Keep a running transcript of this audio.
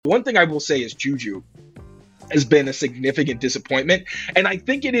One thing I will say is JuJu has been a significant disappointment, and I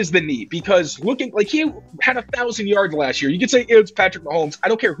think it is the knee, because looking like he had 1,000 yards last year. You could say it's Patrick Mahomes. I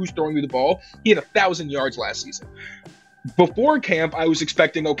don't care who's throwing you the ball. He had 1,000 yards last season. Before camp, I was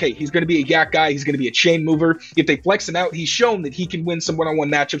expecting, okay, he's going to be a yak guy. He's going to be a chain mover. If they flex him out, he's shown that he can win some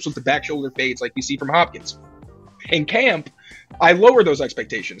one-on-one matchups with the back shoulder fades like we see from Hopkins. In camp, I lower those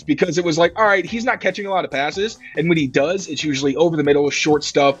expectations because it was like, all right, he's not catching a lot of passes. And when he does, it's usually over the middle, short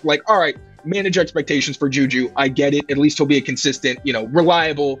stuff. Like, all right, manage expectations for JuJu. I get it. At least he'll be a consistent,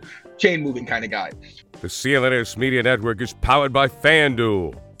 reliable, chain-moving kind of guy. The CLNS Media Network is powered by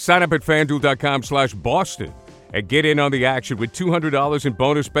FanDuel. Sign up at FanDuel.com/Boston and get in on the action with $200 in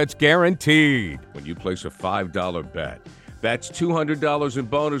bonus bets guaranteed when you place a $5 bet. That's $200 in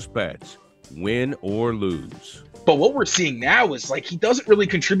bonus bets, win or lose. But what we're seeing now is like he doesn't really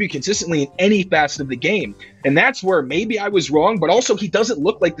contribute consistently in any facet of the game. And that's where maybe I was wrong, but also he doesn't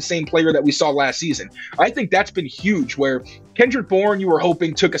look like the same player that we saw last season. I think that's been huge, where Kendrick Bourne, you were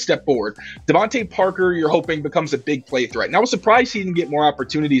hoping took a step forward. Devontae Parker, you're hoping becomes a big play threat. And I was surprised he didn't get more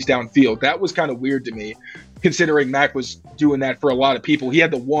opportunities downfield. That was kind of weird to me, considering Mac was doing that for a lot of people. He had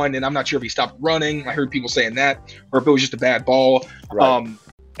the one, and I'm not sure if he stopped running. I heard people saying that, or if it was just a bad ball. Right.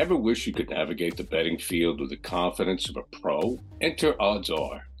 Ever wish you could navigate the betting field with the confidence of a pro? Enter Odds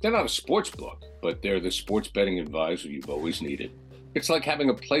Are. They're not a sports book, but they're the sports betting advisor you've always needed. It's like having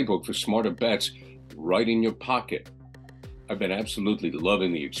a playbook for smarter bets right in your pocket. I've been absolutely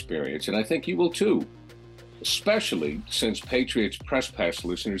loving the experience, and I think you will too. Especially since Patriots Press Pass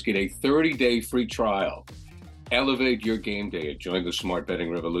listeners get a 30-day free trial. Elevate your game day and join the smart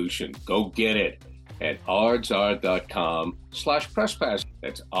betting revolution. Go get it at oddsr.com/presspass.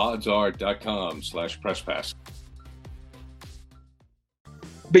 That's oddsr.com/presspass.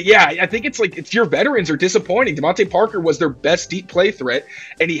 But yeah, I think it's your veterans are disappointing. Devontae Parker was their best deep play threat,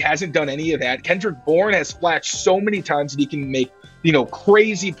 and he hasn't done any of that. Kendrick Bourne has flashed so many times that he can make,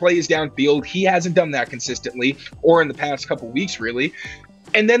 crazy plays downfield. He hasn't done that consistently, or in the past couple weeks, really.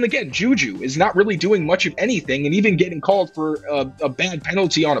 And then again, JuJu is not really doing much of anything, and even getting called for a bad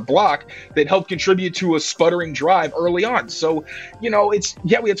penalty on a block that helped contribute to a sputtering drive early on. So, we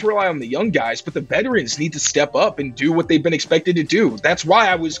have to rely on the young guys, but the veterans need to step up and do what they've been expected to do. That's why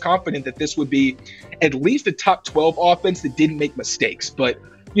I was confident that this would be at least a top 12 offense that didn't make mistakes. But,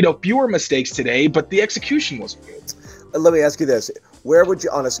 fewer mistakes today, but the execution wasn't good. Let me ask you this. Where would you,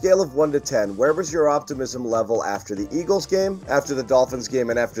 on a scale of 1 to 10, where was your optimism level after the Eagles game, after the Dolphins game,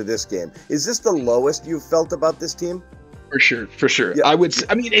 and after this game? Is this the lowest you've felt about this team? For sure. Yeah. It's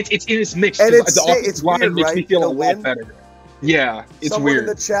mixed. And it's line weird, makes right? me feel a lot better. Yeah, it's Someone weird. in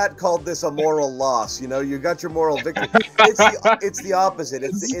the chat called this a moral loss. You got your moral victory. It's the opposite.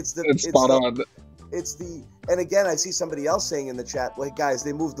 And again, I see somebody else saying in the chat, like, guys,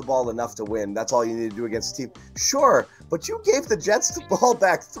 they moved the ball enough to win. That's all you need to do against a team. Sure, but you gave the Jets the ball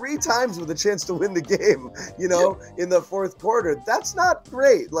back 3 times with a chance to win the game, in the fourth quarter. That's not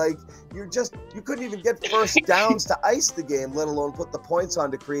great. Like, you couldn't even get first downs to ice the game, let alone put the points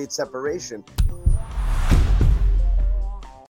on to create separation.